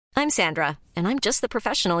I'm Sandra, and I'm just the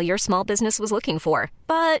professional your small business was looking for.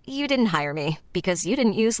 But you didn't hire me because you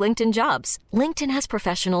didn't use LinkedIn Jobs. LinkedIn has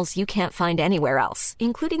professionals you can't find anywhere else,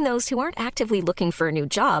 including those who aren't actively looking for a new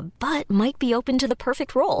job, but might be open to the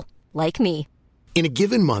perfect role, like me. In a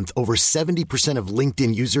given month, over 70% of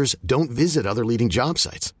LinkedIn users don't visit other leading job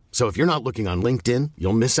sites. So if you're not looking on LinkedIn,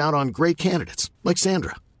 you'll miss out on great candidates like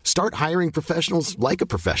Sandra. Start hiring professionals like a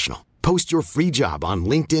professional. Post your free job on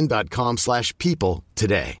linkedin.com/people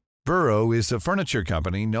today. Burrow is a furniture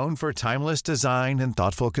company known for timeless design and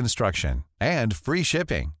thoughtful construction and free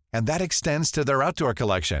shipping, and that extends to their outdoor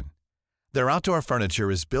collection. Their outdoor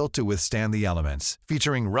furniture is built to withstand the elements,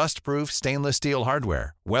 featuring rust-proof stainless steel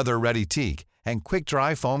hardware, weather-ready teak, and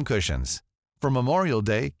quick-dry foam cushions. For Memorial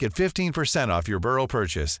Day, get 15% off your Burrow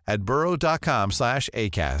purchase at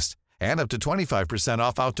burrow.com/ACAST and up to 25%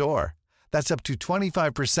 off outdoor. That's up to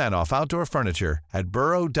 25% off outdoor furniture at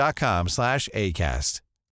burrow.com/ACAST.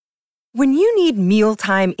 When you need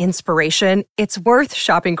mealtime inspiration, it's worth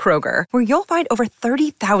shopping Kroger, where you'll find over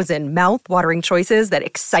 30,000 mouth-watering choices that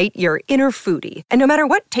excite your inner foodie. And no matter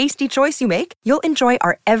what tasty choice you make, you'll enjoy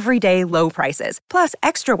our everyday low prices, plus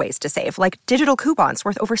extra ways to save, like digital coupons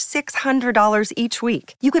worth over $600 each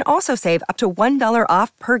week. You can also save up to $1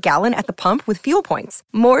 off per gallon at the pump with fuel points.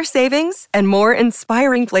 More savings and more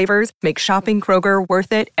inspiring flavors make shopping Kroger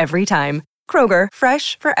worth it every time. Kroger,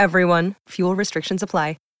 fresh for everyone. Fuel restrictions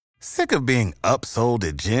apply. Sick of being upsold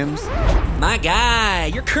at gyms? My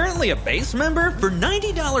guy, you're currently a base member? For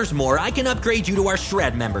 $90 more, I can upgrade you to our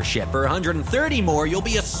Shred membership. For $130 more, you'll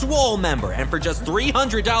be a Swole member. And for just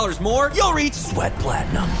 $300 more, you'll reach Sweat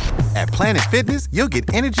Platinum. At Planet Fitness, you'll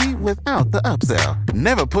get energy without the upsell.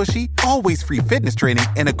 Never pushy, always free fitness training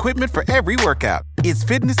and equipment for every workout. It's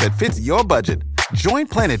fitness that fits your budget. Join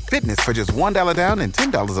Planet Fitness for just $1 down and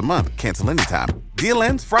 $10 a month. Cancel anytime. Deal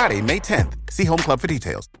ends Friday, May 10th. See Home Club for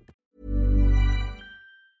details.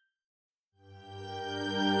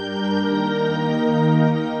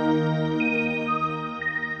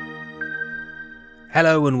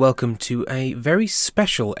 Hello and welcome to a very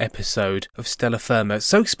special episode of Stellar Firma.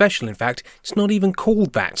 So special, in fact, it's not even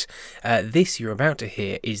called that. This you're about to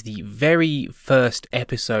hear is the very first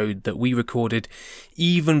episode that we recorded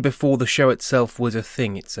even before the show itself was a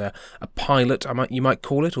thing. It's a pilot, you might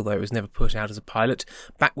call it, although it was never put out as a pilot,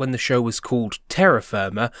 back when the show was called Terra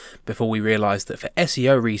Firma, before we realised that for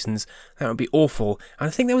SEO reasons that would be awful. And I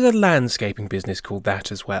think there was a landscaping business called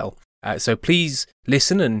that as well. So please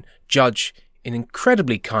listen and judge in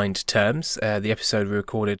incredibly kind terms, the episode we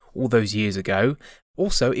recorded all those years ago.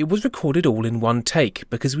 Also, it was recorded all in one take,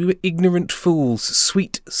 because we were ignorant fools,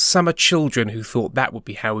 sweet summer children who thought that would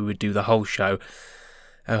be how we would do the whole show.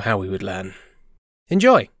 Oh, how we would learn.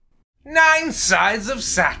 Enjoy! 9 sides of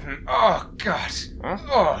Saturn. Oh, God. Huh?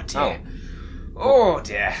 Oh, dear. Oh,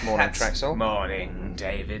 dear. Morning, Trexel. Morning,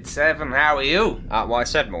 David Seven. How are you? Well, I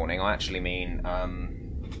said morning. I actually mean,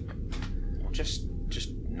 just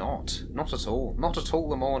not at all. Not at all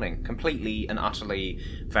the morning. Completely and utterly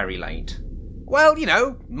very late. Well, you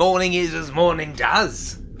know, morning is as morning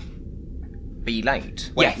does. Be late?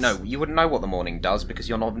 Wait, yes. No, you wouldn't know what the morning does because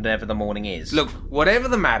you're not never the morning is. Look, whatever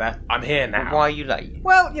the matter, I'm here now. Well, why are you late?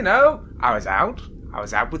 Well, you know, I was out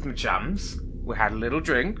with my chums. We had a little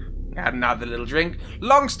drink. Had another little drink.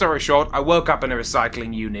 Long story short, I woke up in a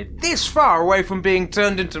recycling unit this far away from being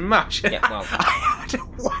turned into mush. Yeah, well, I had a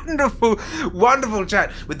wonderful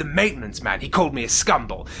chat with the maintenance man. He called me a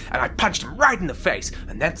scumbag, and I punched him right in the face,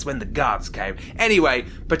 and that's when the guards came. Anyway,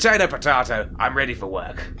 potato, I'm ready for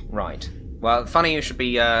work. Right. Well, funny you should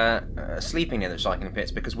be sleeping in the recycling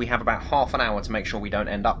pits, because we have about half an hour to make sure we don't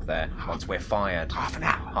end up there once we're fired. Half an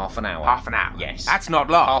hour? Half an hour. Half an hour? Yes. That's not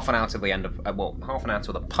long. Half an hour till the end of... half an hour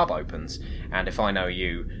till the pub opens, and if I know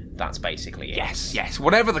you, that's basically it. Yes,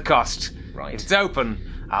 whatever the cost. Right. If it's open,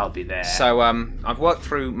 I'll be there. So, I've worked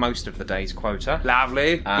through most of the day's quota.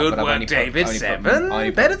 Lovely. Good work, David.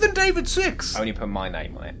 7. Better than David 6. Only put my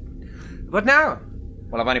name on it. What now?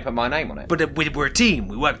 Well, I've only put my name on it. But we're a team.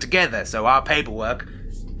 We work together, so our paperwork...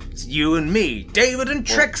 It's you and me, David and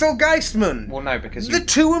Trexel Geistman. Well, no, because the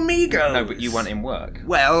two amigos. No, but you weren't in work.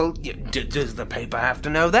 Well, does the paper have to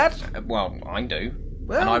know that? Well, I do.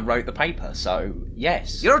 Well, and I wrote the paper, so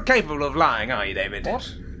yes. You're not capable of lying, are you, David?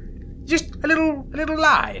 What? Just a little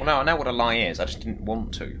lie. Well, no, I know what a lie is. I just didn't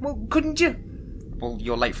want to. Well, couldn't you? Well,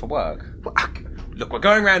 you're late for work. Well, look, we're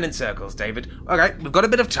going round in circles, David. Okay, we've got a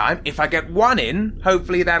bit of time. If I get one in,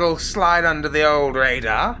 hopefully that'll slide under the old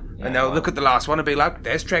radar. Yeah, and they'll look at the last one and be like,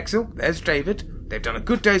 there's Trexel, there's David. They've done a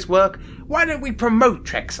good day's work. Why don't we promote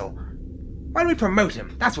Trexel? Why don't we promote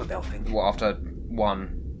him? That's what they'll think. What, after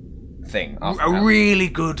one thing. A really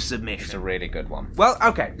good submission. It's a really good one. Well,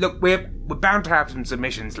 okay. Look, we're bound to have some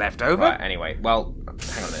submissions left over. Right, anyway, well,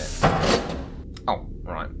 hang on a minute. Oh,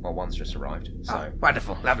 right. Well, one's just arrived. So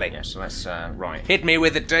Wonderful. Lovely. yeah, so let's right. Hit me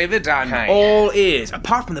with it, David. I'm Okay. all ears,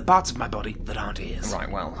 apart from the parts of my body that aren't ears.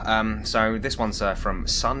 Right, well, so this one's from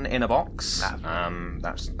Sun in a Box. Lovely.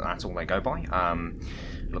 That's all they go by.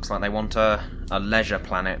 Looks like they want a leisure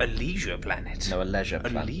planet. A leisure planet. No, a leisure A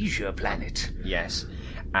planet. leisure planet. Yes.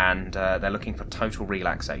 And they're looking for total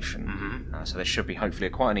relaxation. Mm-hmm. So this should be hopefully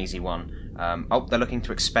quite an easy one. They're looking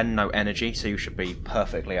to expend no energy, so you should be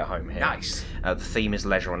perfectly at home here. Nice. The theme is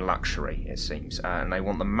leisure and luxury, it seems. And they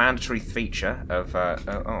want the mandatory feature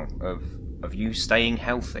of you staying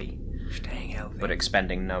healthy, Staying healthy. but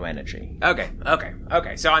expending no energy. Okay.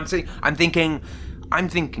 So I'm thinking,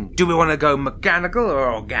 do we want to go mechanical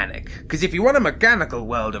or organic? Because if you want a mechanical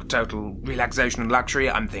world of total relaxation and luxury,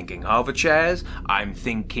 I'm thinking hover chairs, I'm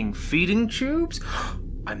thinking feeding tubes,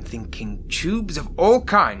 I'm thinking tubes of all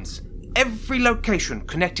kinds. Every location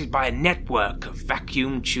connected by a network of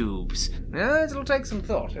vacuum tubes. Yes, it'll take some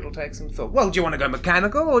thought. Well, do you want to go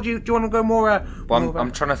mechanical, or do you want to go more... Well,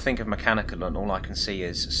 I'm trying to think of mechanical, and all I can see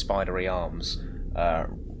is spidery arms,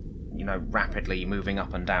 rapidly moving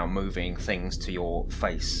up and down, moving things to your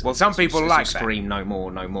face. Well, some people like that. Scream, no more,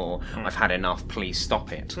 no more. I've had enough, please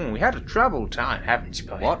stop it. We had a troubled time, haven't you,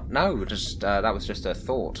 boy? What? No, just that was just a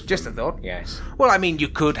thought. Just a thought? Yes. Well, I mean, you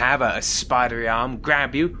could have a spidery arm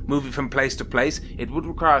grab you, move you from place to place. It would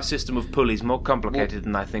require a system of pulleys more complicated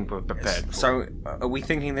than I think we're prepared for. So, are we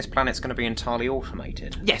thinking this planet's going to be entirely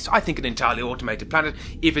automated? Yes, I think an entirely automated planet.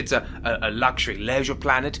 If it's a luxury leisure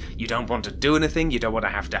planet, you don't want to do anything, you don't want to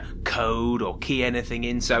have to code or key anything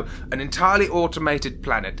in, so an entirely automated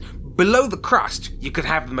planet. Below the crust, you could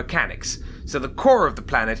have the mechanics. So the core of the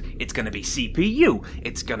planet, it's going to be CPU.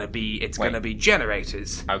 It's going to be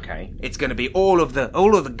generators. Okay. It's going to be all of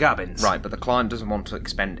the gubbins. Right, but the client doesn't want to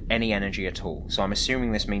expend any energy at all, so I'm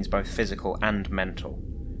assuming this means both physical and mental.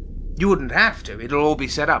 You wouldn't have to. It'll all be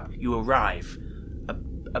set up. You arrive.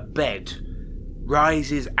 A bed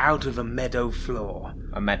rises out of a meadow floor.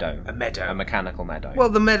 A meadow. A meadow. A mechanical meadow. Well,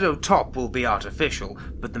 the meadow top will be artificial,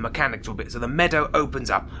 but the mechanics will be... So the meadow opens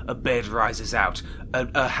up, a bed rises out.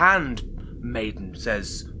 A handmaiden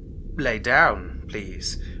says, "Lay down,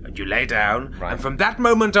 please." And you lay down, right. And from that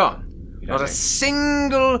moment on, not a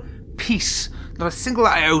single piece, not a single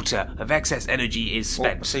iota of excess energy is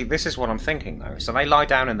spent. Well, see, this is what I'm thinking, though. So they lie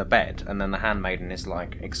down in the bed, and then the handmaiden is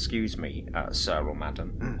like, "Excuse me, sir or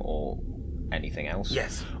madam," or anything else.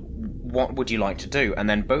 Yes. What would you like to do? And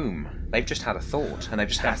then boom, they've just had a thought, and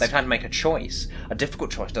they've had to make a choice, a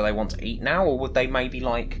difficult choice. Do they want to eat now, or would they maybe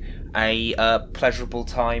like a pleasurable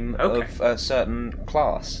time of a certain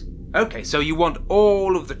class? Okay, so you want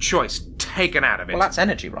all of the choice taken out of it. Well, that's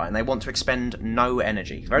energy, right? And they want to expend no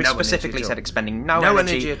energy. Very specifically said expending no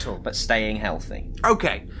energy at all, but staying healthy.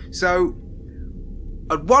 Okay, so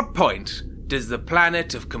at what point does the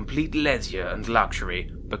planet of complete leisure and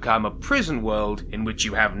luxury become a prison world in which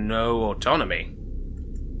you have no autonomy?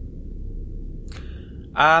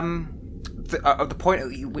 The point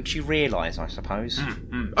at which you realise, I suppose.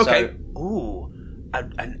 Okay.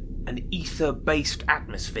 An ether-based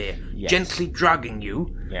atmosphere, Yes. gently drugging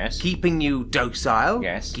you, Yes. keeping you docile,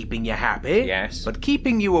 Yes. keeping you happy, Yes. but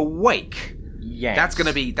keeping you awake. Yes. That's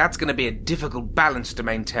gonna be a difficult balance to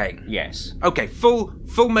maintain. Yes. Okay, full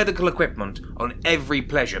medical equipment on every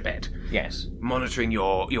pleasure bed. Yes. Monitoring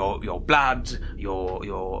your blood,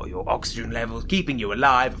 your oxygen levels, keeping you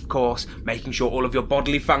alive, of course, making sure all of your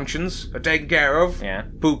bodily functions are taken care of. Yeah.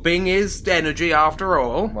 Pooping is energy after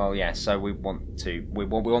all. Well, yes. So we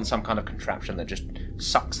want some kind of contraption that just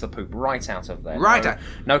sucks the poop right out of there. Right.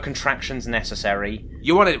 No contractions necessary.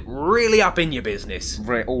 You want it really up in your business.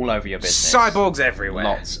 All over your business. Cyborgs everywhere.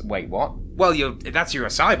 Lots. Wait, what? Well, you're a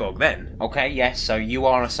cyborg then. Okay. Yes. So you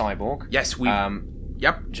are a cyborg. Yes, we.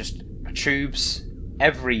 Yep. Just tubes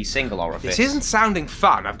every single orifice. This isn't sounding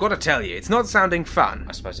fun. I've got to tell you, it's not sounding fun.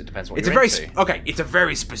 I suppose it depends what It's you're a very into. it's a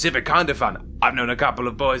very specific kind of fun. I've known a couple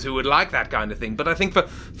of boys who would like that kind of thing, but I think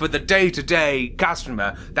for the day-to-day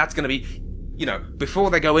customer, that's going to be,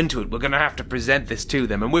 before they go into it, we're going to have to present this to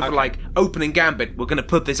them, and with like opening gambit, we're going to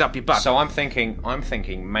put this up your butt. So I'm thinking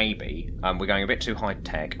maybe we're going a bit too high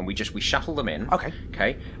tech, and we shuttle them in.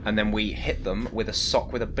 Okay, and then we hit them with a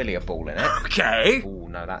sock with a billiard ball in it. Okay. Oh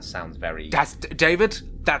no, that sounds very. David.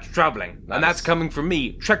 That's troubling, and that's coming from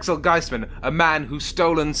me, Trexel Geisman, a man who's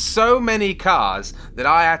stolen so many cars that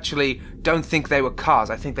I actually don't think they were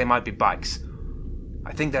cars. I think they might be bikes.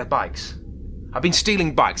 I think they're bikes. I've been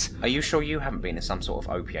stealing bikes. Are you sure you haven't been in some sort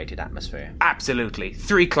of opiated atmosphere? Absolutely.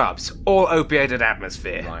 3 clubs, all opiated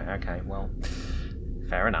atmosphere. Right, okay, well,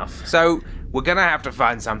 fair enough. So, we're gonna have to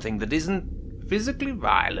find something that isn't physically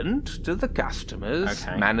violent to the customers.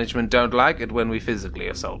 Okay. Management don't like it when we physically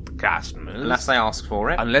assault the customers. Unless they ask for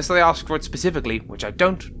it. Unless they ask for it specifically, which I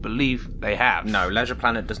don't believe they have. No, Leisure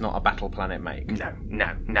Planet does not a Battle Planet make.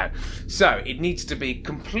 No. So, it needs to be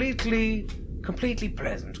completely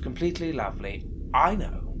pleasant, completely lovely. I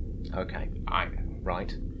know. Okay. I know.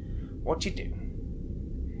 Right. What you do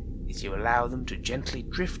is you allow them to gently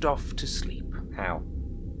drift off to sleep. How?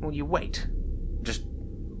 Well, you wait. Just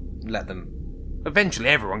let them... Eventually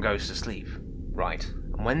everyone goes to sleep. Right.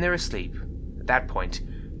 And when they're asleep, at that point,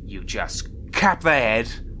 you just cap their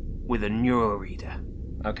head with a neural reader.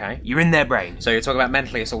 Okay. You're in their brain. So you're talking about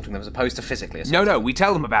mentally assaulting them as opposed to physically assaulting No, we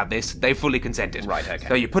tell them about this. They fully consented. Right, okay.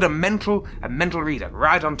 So you put a mental reader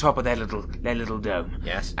right on top of their little dome.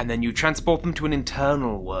 Yes. And then you transport them to an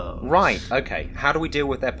internal world. Right, okay. How do we deal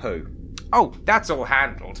with their poo? Oh, that's all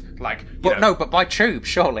handled. But by tube,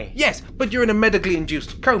 surely. Yes, but you're in a medically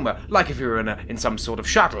induced coma, like if you were in some sort of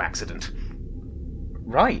shuttle accident.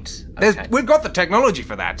 Right. Okay. We've got the technology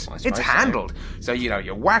for that. I suppose It's handled. So you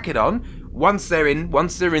whack it on. Once they're in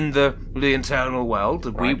the internal world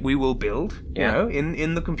that Right. we will build, Yeah.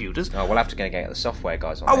 in the computers. Oh, we'll have to get the software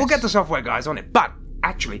guys on Oh, this. we'll get the software guys on it. But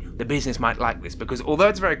actually, the business might like this because although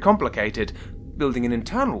it's very complicated, building an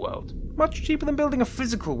internal world much cheaper than building a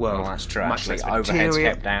physical world. Well, that's true. Much Actually, less overheads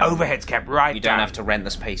material. kept down. Overheads kept right You down. don't have to rent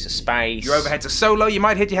this piece of space. Your overheads are so low you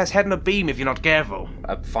might hit your head on a beam if you're not careful.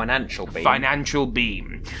 A financial beam. Financial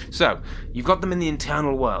beam. So, you've got them in the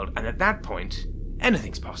internal world, and at that point,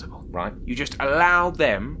 anything's possible. Right. You just allow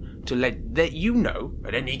them to let you know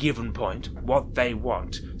at any given point what they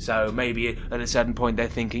want. So maybe at a certain point they're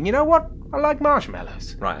thinking, you know what? I like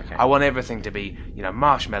marshmallows. Right, okay. I want everything to be,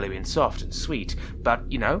 marshmallowy and soft and sweet. But,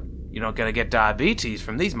 you're not going to get diabetes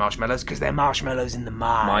from these marshmallows because they're marshmallows in the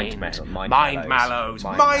mind. Mind mallows.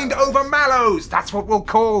 Mind over mallows. That's what we'll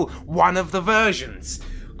call one of the versions.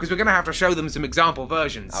 Because we're going to have to show them some example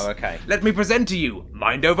versions. Oh, okay. Let me present to you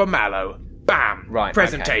Mind over mallow. Bam! Right.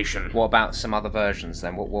 Presentation. Okay. What about some other versions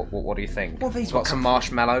then? What do you think? Well, these We've got some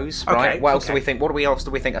marshmallows, Okay, right? What else okay. do we think? What else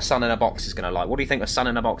do we think a sun in a box is going to like? What do you think a sun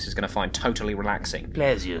in a box is going to find totally relaxing?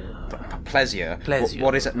 Pleasure. Pleasure. Pleasure.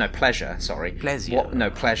 What is it? No, pleasure. Sorry. Pleasure.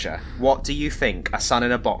 Pleasure. What do you think a sun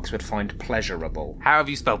in a box would find pleasurable? How have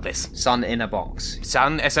you spelled this? Sun in a box.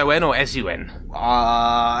 Sun, S-O-N or S-U-N?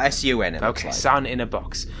 S-U-N. It looks Okay, like. sun in a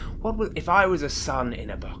box. If I was a sun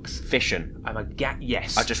in a box? Fishing. I'm a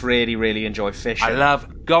yes. I just really, really enjoy fishing. I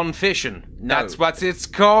love gone fishing. No. That's what it's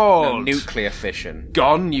called. No, nuclear fishing.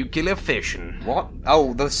 Gone nuclear fishing. What?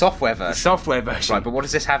 Oh, the software The version. software version. Right, but what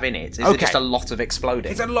does this have in it? Is it Okay. just a lot of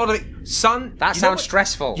exploding? It's a lot of it. Sun. That you know sounds what-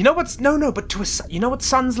 stressful. You know what's but to a you know what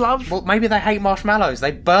suns love? Well, maybe they hate marshmallows.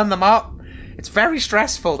 They burn them up. It's very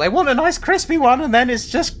stressful. They want a nice crispy one, and then it's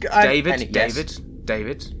just...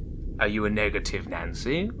 David, are you a negative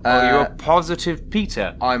Nancy or are you a positive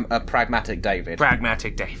Peter? I'm a pragmatic David.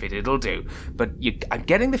 Pragmatic David, it'll do. But I'm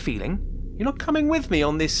getting the feeling you're not coming with me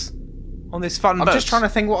on this fun boat. I'm just trying to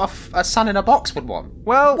think what a sun in a box would want.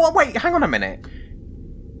 Well, wait, hang on a minute.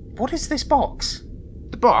 What is this box?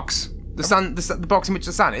 The box. The box in which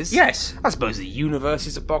the sun is? Yes. I suppose the universe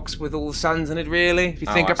is a box with all the suns in it, really, if you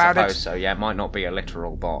think I about suppose it. so, yeah. It might not be a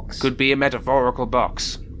literal box. Could be a metaphorical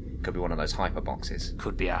box. Could be one of those hyper boxes.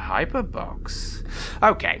 Could be a hyperbox.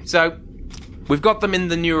 Okay, so we've got them in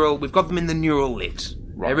the neural lit.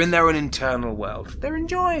 Right. They're in their own internal world. They're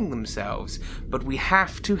enjoying themselves, but we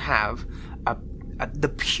have to have the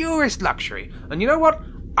purest luxury. And you know what?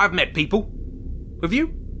 I've met people. Have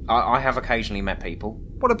you? I have occasionally met people.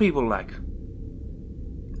 What are people like?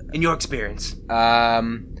 In your experience?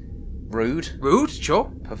 Rude. Rude,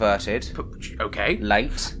 sure. Perverted. Okay.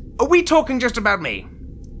 Late. Are we talking just about me?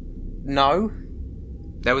 No.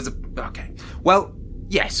 There was okay. Well,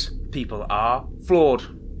 yes, people are flawed,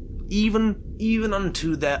 even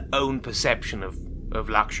unto their own perception of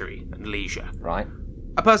luxury and leisure. Right.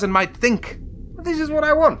 A person might think, this is what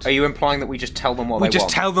I want. Are you implying that we just tell them what they want? We just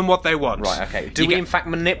tell them what they want. Right, okay. Do we in fact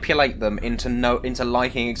manipulate them into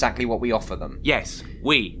liking exactly what we offer them? Yes,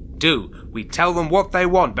 we do. We tell them what they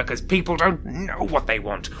want because people don't know what they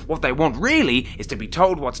want. What they want really is to be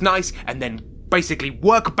told what's nice and then basically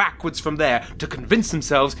work backwards from there to convince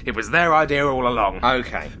themselves it was their idea all along.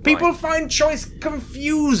 Okay. People right. find choice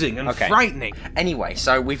confusing and frightening. Anyway,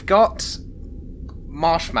 so we've got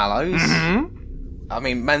marshmallows. Mm-hmm. I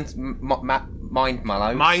mean, Mind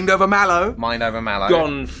Mallow. Mind over Mallow. Mind over Mallow.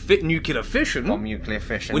 Gone nuclear fission. Gone nuclear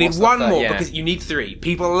fission. We need one more because you need 3.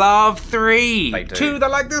 People love 3. They do. 2, they're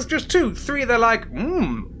like, there's just 2. 3, they're like,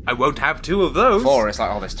 I won't have 2 of those. 4, it's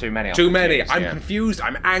like, there's too many. I'm confused,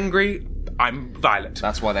 I'm angry, I'm violent.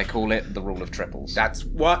 That's why they call it the rule of triples. That's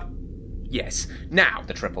what... Yes. Now...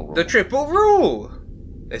 The triple rule. The triple rule!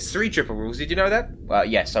 There's 3 triple rules, did you know that?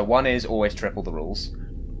 Yes, so 1 is always triple the rules.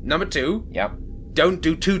 Number 2... Yep. Don't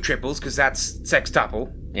do 2 triples, because that's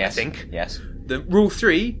sextuple, yes. I think. Yes. The rule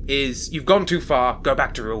 3 is, you've gone too far, go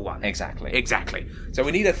back to rule 1. Exactly. So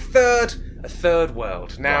we need a third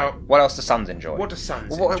world. Now... Right. What else do suns enjoy? What do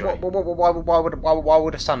suns enjoy? Why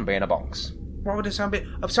would a sun be in a box? Why would a sun be...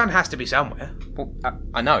 A sun has to be somewhere. Well,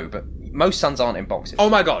 I know, but most suns aren't in boxes. Oh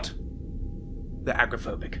my god. They're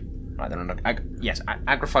agoraphobic. Right, then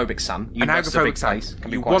agoraphobic sun. An agoraphobic sun.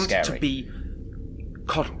 Can be quite scary. You want to be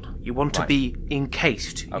coddled. You want to Right. be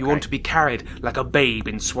encased. Okay. You want to be carried like a babe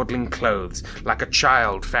in swaddling clothes, like a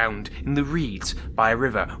child found in the reeds by a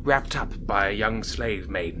river, wrapped up by a young slave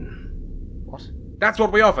maiden. What? That's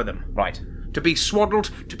what we offer them. Right. To be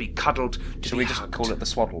swaddled, to be cuddled, to Should be we just hugged. call it the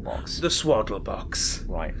swaddle box? The swaddle box.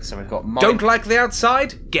 Right, so we've got... Don't like the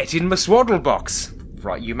outside? Get in the swaddle box.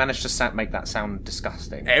 Right, you managed to make that sound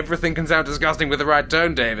disgusting. Everything can sound disgusting with the right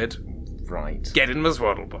tone, David. Right. Get in the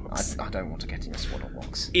swaddle box. I don't want to get in a swaddle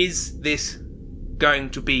box. Is this going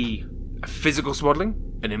to be a physical swaddling?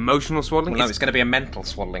 An emotional swaddling? Well, no, it's going to be a mental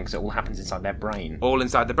swaddling because it all happens inside their brain. All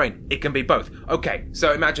inside the brain. It can be both. Okay,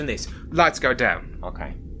 so imagine this. Lights go down.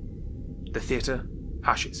 Okay. The theatre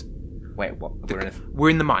hushes. Wait, what? We're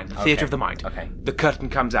in the mind. The theatre Okay. of the mind. Okay. The curtain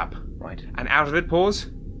comes up. Right. And out of it pours...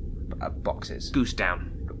 boxes. Goose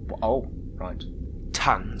down. Oh, right.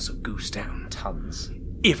 Tons of goose down. Tons.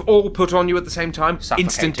 If all put on you at the same time,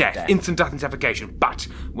 instant Suffocated death. Instant death and suffocation. But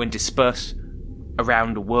when dispersed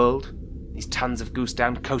around the world, these tons of goose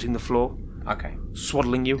down coating the floor, Okay.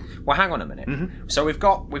 swaddling you. Well, hang on a minute. Mm-hmm. So we've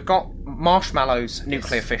got marshmallows,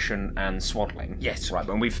 nuclear fission, and swaddling. Yes. Right,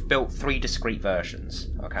 but we've built 3 discrete versions.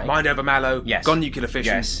 Okay. Mind over Mallow. Yes. Gone nuclear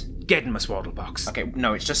fission. Yes. Get in my swaddle box. Okay.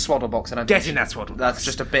 No, it's just swaddle box, and I Get in that swaddle box. That's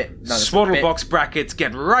just a bit. No, that's Swaddle a bit, box brackets.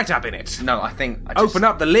 Get right up in it. No, I think. I just, Open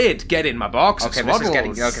up the lid. Get in my box. Okay,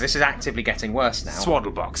 Swaddles. this is actively getting worse now.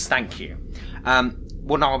 Swaddle box. Thank you.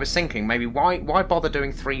 Well, no, I was thinking maybe why bother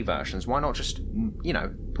doing 3 versions? Why not just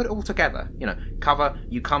put it all together?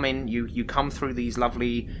 You come in, you come through these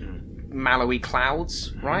lovely mallowy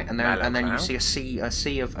clouds, right? And then you see a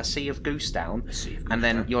sea of goose down, and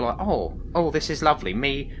then you're like, oh, this is lovely.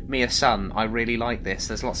 Me, a sun. I really like this.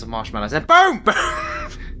 There's lots of marshmallows. And boom!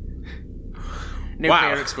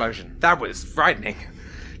 Nuclear explosion. That was frightening.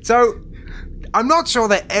 So, I'm not sure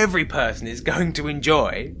that every person is going to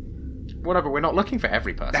enjoy. Whatever, we're not looking for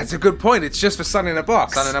every person. That's a good point. It's just for sun in a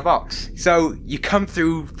box. Sun in a box. So, you come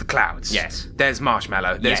through the clouds. Yes. There's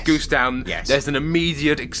marshmallow. There's Yes. goose down. Yes. There's an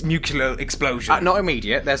immediate nuclear explosion. Not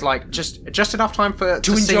immediate. There's like just enough time to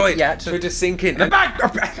enjoy sink, it. Yeah, to sink in.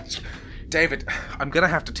 David, I'm gonna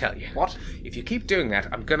have to tell you. What? If you keep doing that,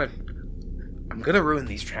 I'm gonna ruin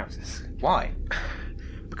these trousers. Why?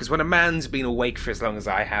 Because when a man's been awake for as long as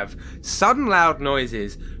I have, sudden loud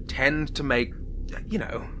noises tend to make,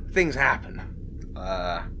 things happen.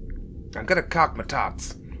 I'm gonna cock my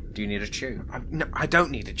tarts. Do you need a tube? No, I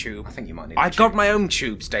don't need a tube. I think you might need. I got my own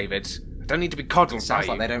tubes, David. I don't need to be coddled by Sounds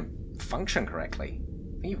you. like they don't function correctly.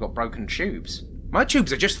 I think you've got broken tubes. My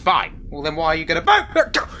tubes are just fine. Well, then why are you going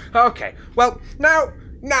to... Okay, well, now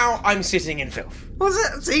I'm sitting in filth. Well,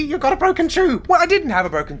 see, you've got a broken tube. Well, I didn't have a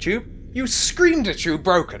broken tube. You screamed a tube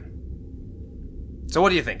broken. So what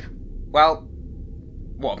do you think? Well,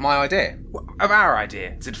 what, my idea? Of our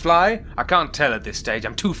idea. Does it fly? I can't tell at this stage.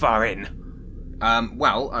 I'm too far in.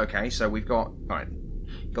 Well, okay, so we've got... Alright.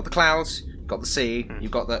 You've got the clouds, you've got the sea,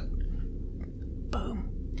 you've got the... Boom.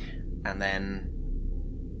 And then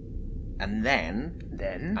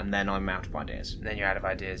I'm out of ideas. Then you're out of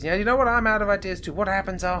ideas. Yeah, you know what? I'm out of ideas too. What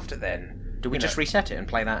happens after then? Do we just reset it and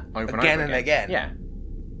play that over again and over again? Yeah.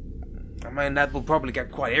 I mean, that will probably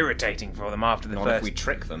get quite irritating for them after the Not first... if we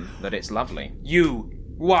trick them that it's lovely. You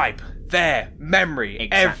wipe their memory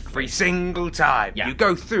every single time. Yeah. You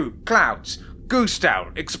go through clouds, goose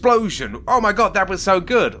down, explosion. Oh my god, that was so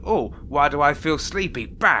good. Oh, why do I feel sleepy?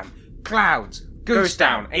 Bam, clouds, goose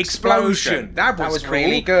down, explosion. That was cool.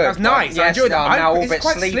 really good. That was nice. Yes, I enjoyed that. I'm now all It's bit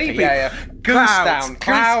quite sleepy. sleepy. Yeah. Clouds,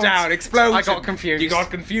 Clouds. goose down, explosion. I got confused. You got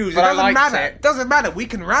confused. But It I doesn't liked matter. it. Doesn't matter. We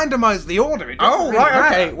can randomise the order. It doesn't really right,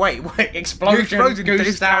 matter. okay. Wait. Explosion,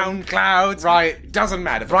 goose down, clouds. Right. Doesn't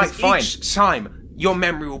matter. Right, Because fine. Each time, your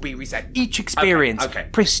memory will be reset. Each experience, okay.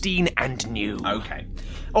 pristine and new. Okay.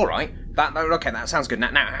 All right. That sounds good. Now,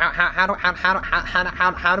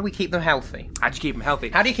 how do we keep them healthy? How do you keep them healthy?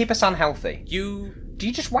 How do you keep a sun healthy? Do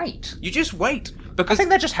you just wait? You just wait. Because I think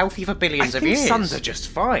they're just healthy for billions of years. I think suns are just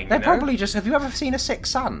fine. They're probably just... Have you ever seen a sick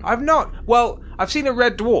sun? I've not. Well, I've seen a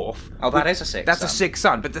red dwarf. Oh, that is a sick sun. That's a sick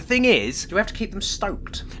sun. But the thing is... Do we have to keep them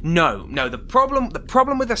stoked? No. The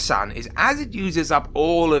problem with the sun is as it uses up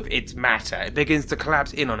all of its matter, it begins to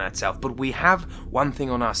collapse in on itself. But we have one thing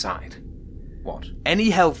on our side. What? Any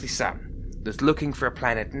healthy sun that's looking for a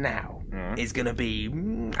planet now is going to be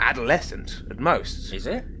adolescent at most. Is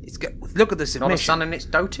it? Look at the submission. Not a sun in its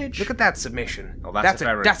dotage? Look at that submission. Oh, that's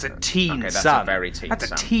a teen sun. That's a very teen sun.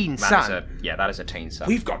 That's a teen sun. That is a teen sun.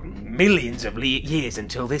 We've got millions of years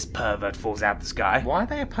until this pervert falls out the sky. Why are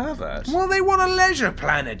they a pervert? Well, they want a leisure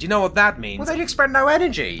planet. You know what that means? Well, they expend no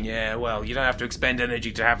energy. Yeah, well, you don't have to expend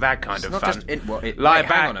energy to have that kind of fun.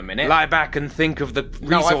 Hang on a minute. Lie back and think of the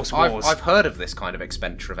resource wars. I've heard of this kind of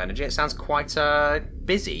expenditure of energy. It sounds quite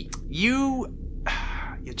busy. You're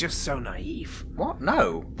just so naive. What?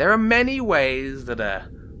 No. There are many ways that a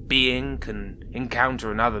being can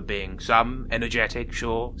encounter another being. Some energetic,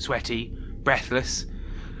 sure, sweaty, breathless,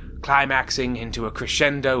 climaxing into a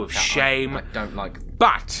crescendo of shame. I don't like...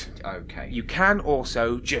 But... Okay. You can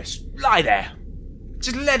also just lie there.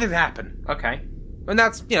 Just let it happen. Okay. And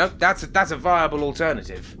that's a viable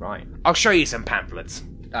alternative. Right. I'll show you some pamphlets.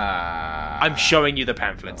 I'm showing you the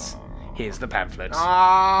pamphlets. Here's the pamphlet.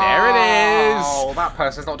 There it is. Oh, that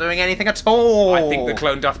person's not doing anything at all. I think the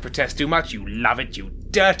clone doth protest too much. You love it, you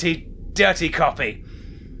dirty, dirty copy.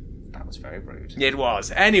 That was very rude. It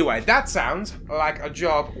was. Anyway, that sounds like a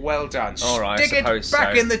job well done. All right, Stick I suppose it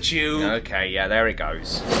back so. in the tube. Okay, yeah, there it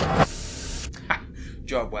goes.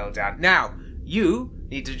 Job well done. Now, you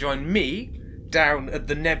need to join me down at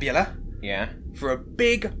the Nebula. Yeah? For a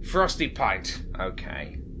big frosty pint.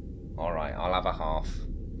 Okay. All right, I'll have a half.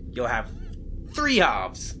 You'll have 3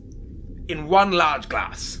 halves in one large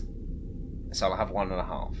glass. So I'll have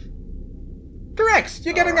 1.5. Correct.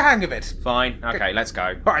 You're getting the hang of it. Fine. Okay, let's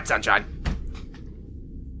go. All right, sunshine.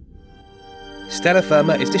 Stellar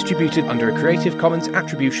Firma is distributed under a Creative Commons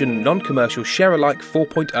Attribution Non-Commercial Share-alike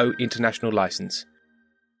 4.0 international license.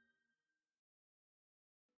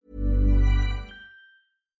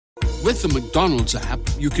 With the McDonald's app,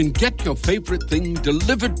 you can get your favorite thing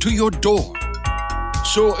delivered to your door.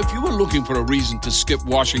 So if you were looking for a reason to skip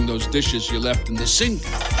washing those dishes you left in the sink,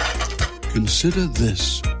 consider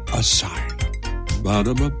this a sign.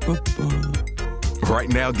 Ba-da-ba-ba-ba. Right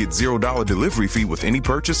now, get $0 delivery fee with any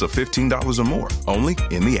purchase of $15 or more, only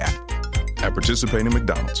in the app. At participating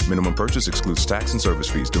McDonald's, minimum purchase excludes tax and service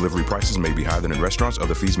fees. Delivery prices may be higher than in restaurants.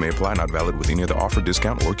 Other fees may apply, not valid with any other offer,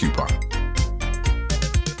 discount, or coupon.